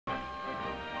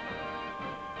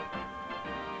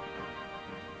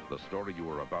The story you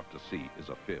are about to see is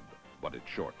a fib, but it's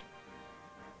short.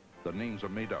 The names are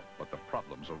made up, but the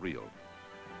problems are real.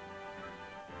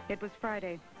 It was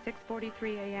Friday,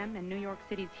 6:43 a.m., and New York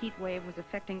City's heat wave was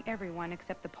affecting everyone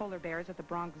except the polar bears at the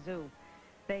Bronx Zoo.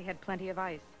 They had plenty of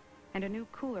ice, and a new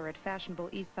cooler at fashionable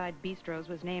East Side bistros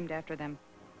was named after them,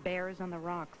 Bears on the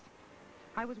Rocks.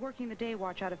 I was working the day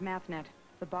watch out of Mathent.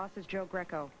 The boss is Joe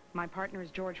Greco. My partner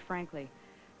is George Frankley.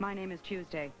 My name is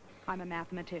Tuesday. I'm a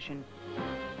mathematician.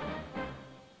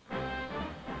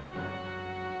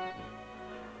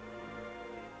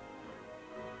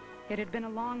 It had been a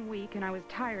long week, and I was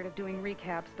tired of doing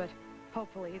recaps, but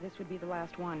hopefully this would be the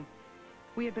last one.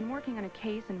 We had been working on a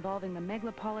case involving the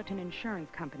Meglopolitan Insurance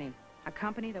Company, a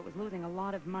company that was losing a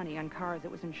lot of money on cars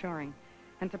it was insuring.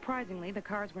 And surprisingly, the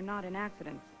cars were not in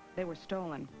accidents. They were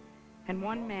stolen. And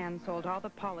one man sold all the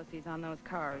policies on those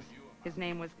cars. His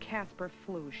name was Casper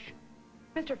Flush.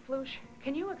 Mr. Flush,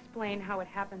 can you explain how it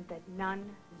happened that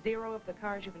zero of the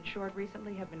cars you've insured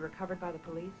recently have been recovered by the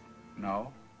police?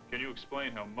 No. Can you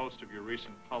explain how most of your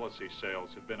recent policy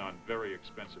sales have been on very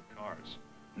expensive cars?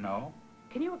 No.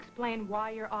 Can you explain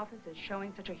why your office is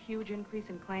showing such a huge increase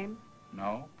in claims?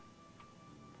 No.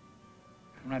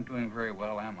 I'm not doing very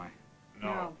well, am I?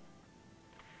 No.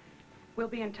 We'll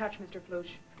be in touch, Mr. Flush.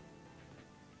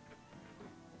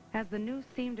 As the noose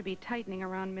seemed to be tightening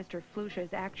around Mr. Flush's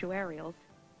actuarials,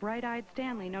 bright-eyed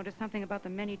Stanley noticed something about the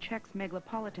many checks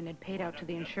Meglopolitan had paid out to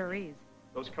the insurees.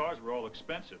 Those cars were all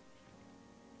expensive.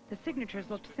 The signatures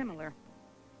looked similar.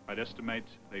 I'd estimate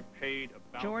they paid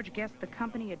about... George guessed the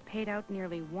company had paid out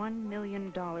nearly $1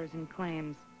 million in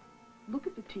claims. Look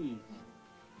at the T's.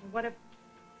 What if...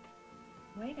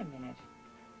 Wait a minute.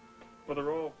 Well,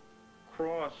 they're all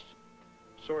crossed,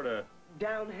 sort of...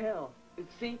 Downhill.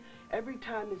 See, every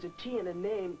time there's a T in a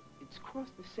name, it's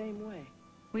crossed the same way.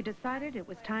 We decided it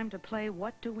was time to play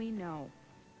What Do We Know?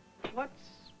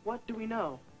 What do we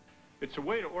know? It's a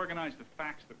way to organize the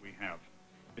facts that we have.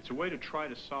 It's a way to try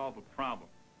to solve a problem.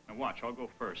 Now watch, I'll go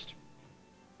first.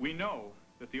 We know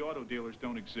that the auto dealers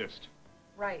don't exist.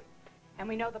 Right. And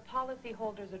we know the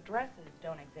policyholders' addresses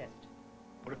don't exist.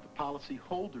 What if the policy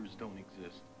holders don't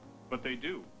exist? But they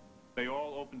do. They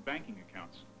all open banking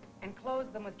accounts. And close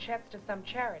them with checks to some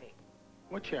charity.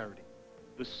 What charity?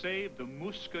 The Save the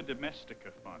Musca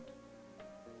Domestica Fund.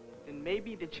 Then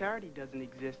maybe the charity doesn't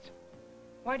exist.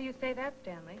 Why do you say that,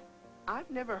 Stanley?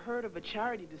 I've never heard of a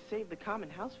charity to save the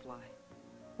common housefly.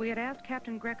 We had asked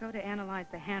Captain Greco to analyze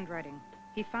the handwriting.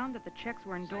 He found that the checks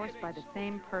were endorsed by the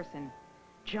same person,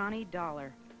 Johnny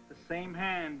Dollar. The same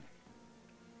hand.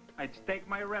 I'd stake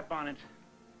my rep on it.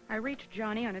 I reached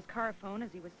Johnny on his car phone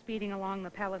as he was speeding along the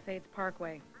Palisades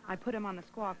Parkway. I put him on the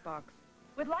squawk box.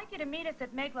 We'd like you to meet us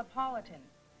at Meglopolitan.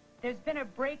 There's been a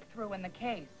breakthrough in the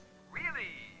case. Really?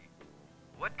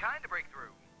 What kind of breakthrough?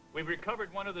 We've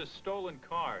recovered one of the stolen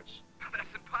cars. That's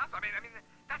impossible. I mean,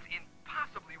 that's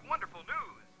impossibly wonderful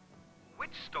news.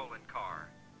 Which stolen car?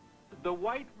 The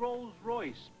white Rolls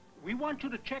Royce. We want you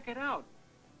to check it out.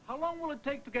 How long will it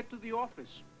take to get to the office?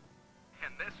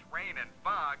 In this rain and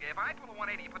fog, if I pull a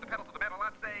 180 and put the pedal to the metal,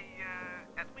 I'd say,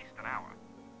 at least an hour.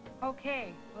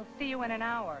 Okay, we'll see you in an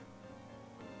hour.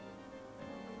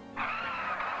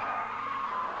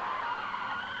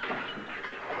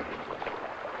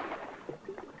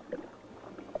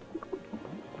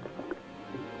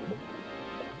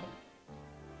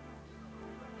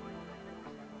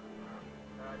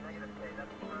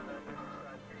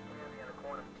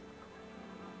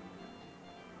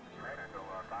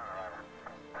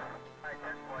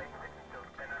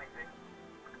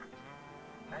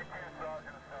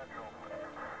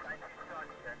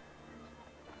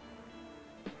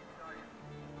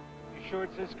 Sure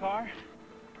it's this car?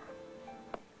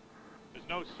 There's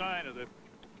no sign of the...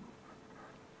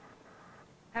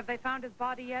 Have they found his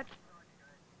body yet?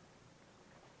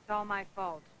 It's all my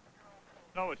fault.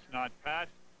 No, it's not, Pat.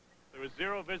 There was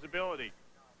zero visibility.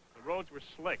 The roads were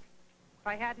slick. If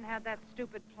I hadn't had that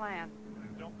stupid plan.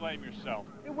 Don't blame yourself.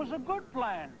 It was a good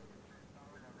plan.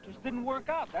 Just didn't work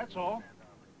out, that's all.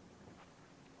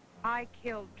 I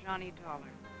killed Johnny Dollar.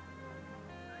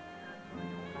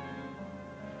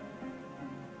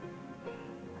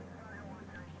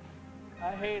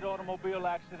 I hate automobile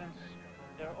accidents.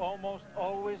 They're almost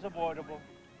always avoidable.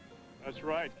 That's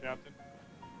right, Captain.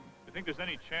 You think there's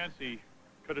any chance he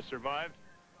could have survived?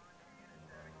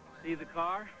 See the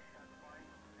car?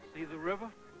 See the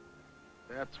river?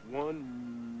 That's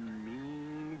one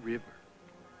mean river.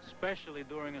 Especially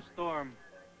during a storm.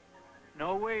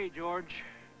 No way, George.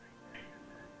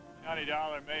 Johnny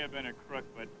Dollar may have been a crook,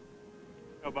 but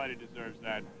nobody deserves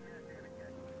that.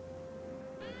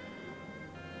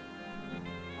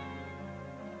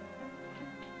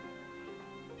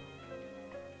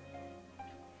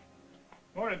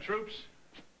 Morning, troops.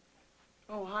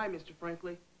 Oh, hi, Mr.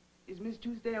 Franklin. Is Miss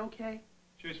Tuesday okay?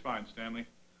 She's fine, Stanley.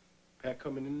 Pat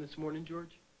coming in this morning,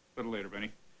 George? A little later,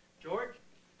 Benny. George,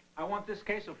 I want this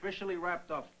case officially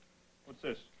wrapped up. What's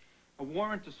this? A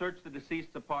warrant to search the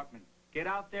deceased's apartment. Get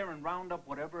out there and round up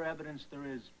whatever evidence there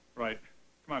is. Right.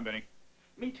 Come on, Benny.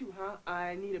 Me too, huh?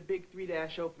 I need a big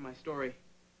 3-0 for my story.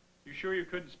 You sure you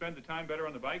couldn't spend the time better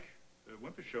on the bike? The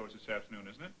Whimper show is this afternoon,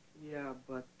 isn't it? Yeah,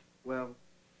 but, well,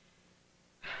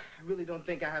 I really don't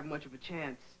think I have much of a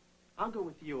chance. I'll go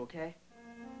with you, okay?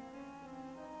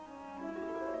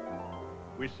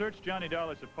 We searched Johnny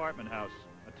Dollar's apartment house,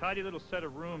 a tidy little set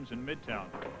of rooms in Midtown.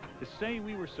 To say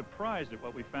we were surprised at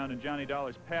what we found in Johnny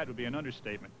Dollar's pad would be an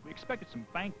understatement. We expected some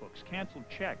bank books, canceled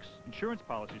checks, insurance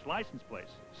policies, license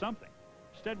plates, something.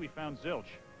 Instead, we found zilch.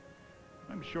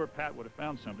 I'm sure Pat would have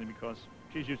found something because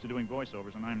she's used to doing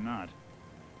voiceovers and I'm not.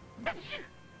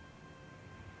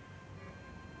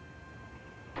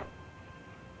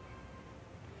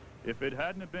 If it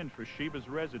hadn't have been for Sheba's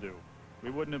residue, we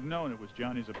wouldn't have known it was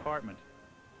Johnny's apartment.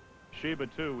 Sheba,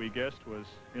 too, we guessed, was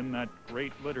in that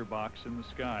great litter box in the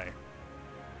sky.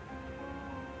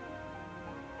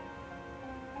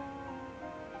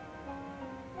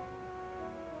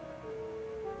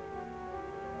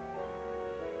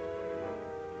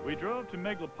 We drove to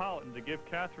Meglopolitan to give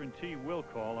Catherine T.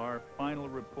 Wilcall our final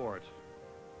report.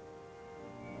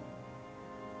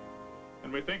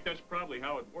 And we think that's probably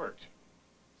how it worked.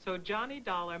 So Johnny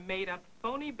Dollar made up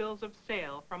phony bills of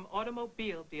sale from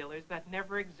automobile dealers that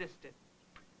never existed.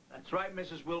 That's right,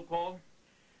 Mrs. Wilcall.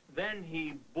 Then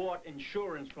he bought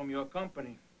insurance from your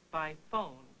company. By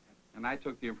phone. And I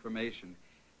took the information.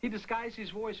 He disguised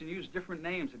his voice and used different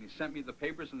names, and he sent me the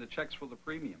papers and the checks for the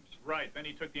premiums. Right. Then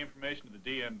he took the information to the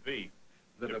DMV.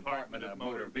 The Department of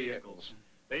Motor Vehicles.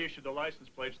 They issued the license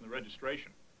plates and the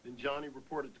registration. Then Johnny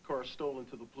reported the car stolen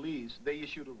to the police. They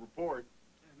issued a report.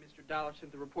 Mr. Dollar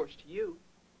sent the reports to you.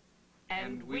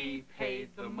 And we paid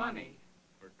the money.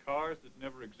 For cars that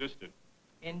never existed.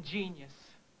 Ingenious.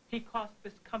 He cost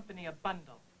this company a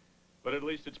bundle. But at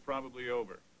least it's probably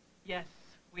over. Yes,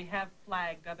 we have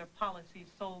flagged other policies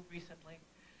sold recently,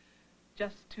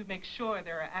 just to make sure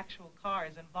there are actual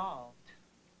cars involved.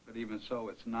 But even so,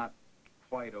 it's not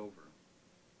quite over.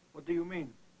 What do you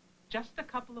mean? Just a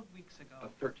couple of weeks ago.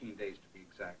 13 days to be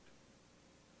exact.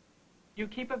 You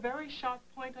keep a very sharp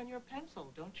point on your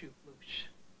pencil, don't you, Floosh?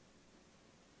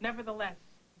 Nevertheless,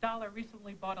 Dollar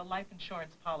recently bought a life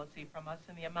insurance policy from us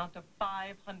in the amount of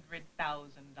 $500,000.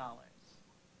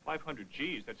 500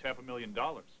 G's, that's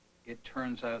 $500,000. It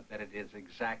turns out that it is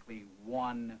exactly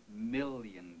 $1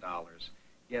 million.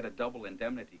 He had a double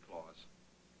indemnity clause.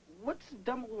 What's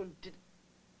double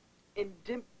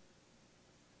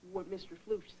what Mr.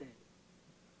 Floosh said?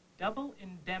 Double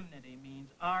indemnity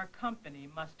means our company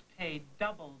must pay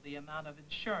double the amount of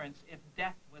insurance if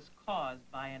death was caused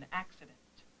by an accident.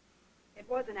 It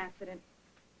was an accident.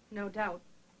 No doubt.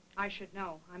 I should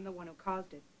know. I'm the one who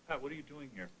caused it. Pat, what are you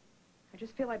doing here? I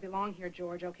just feel I belong here,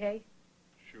 George, okay?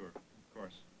 Sure, of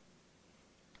course.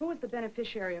 Who was the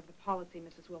beneficiary of the policy,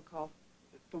 Mrs. Wilcall?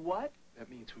 The what? That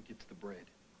means who gets the bread.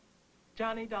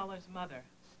 Johnny Dollar's mother,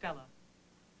 Stella.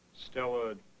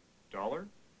 Stella Dollar?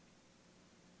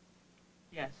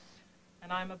 Yes,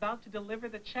 and I'm about to deliver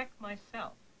the check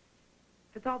myself.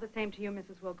 If it's all the same to you,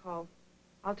 Mrs. Wilcall,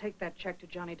 I'll take that check to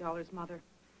Johnny Dollar's mother.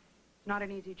 It's not an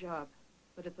easy job,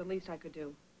 but it's the least I could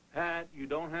do. Pat, you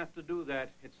don't have to do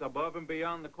that. It's above and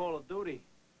beyond the call of duty.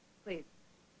 Please,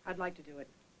 I'd like to do it.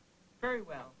 Very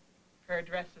well. Her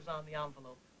address is on the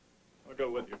envelope. I'll go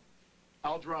with you.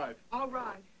 I'll drive. All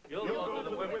right. You'll go to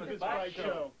the Whippers Bike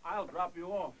Show. I'll drop you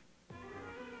off.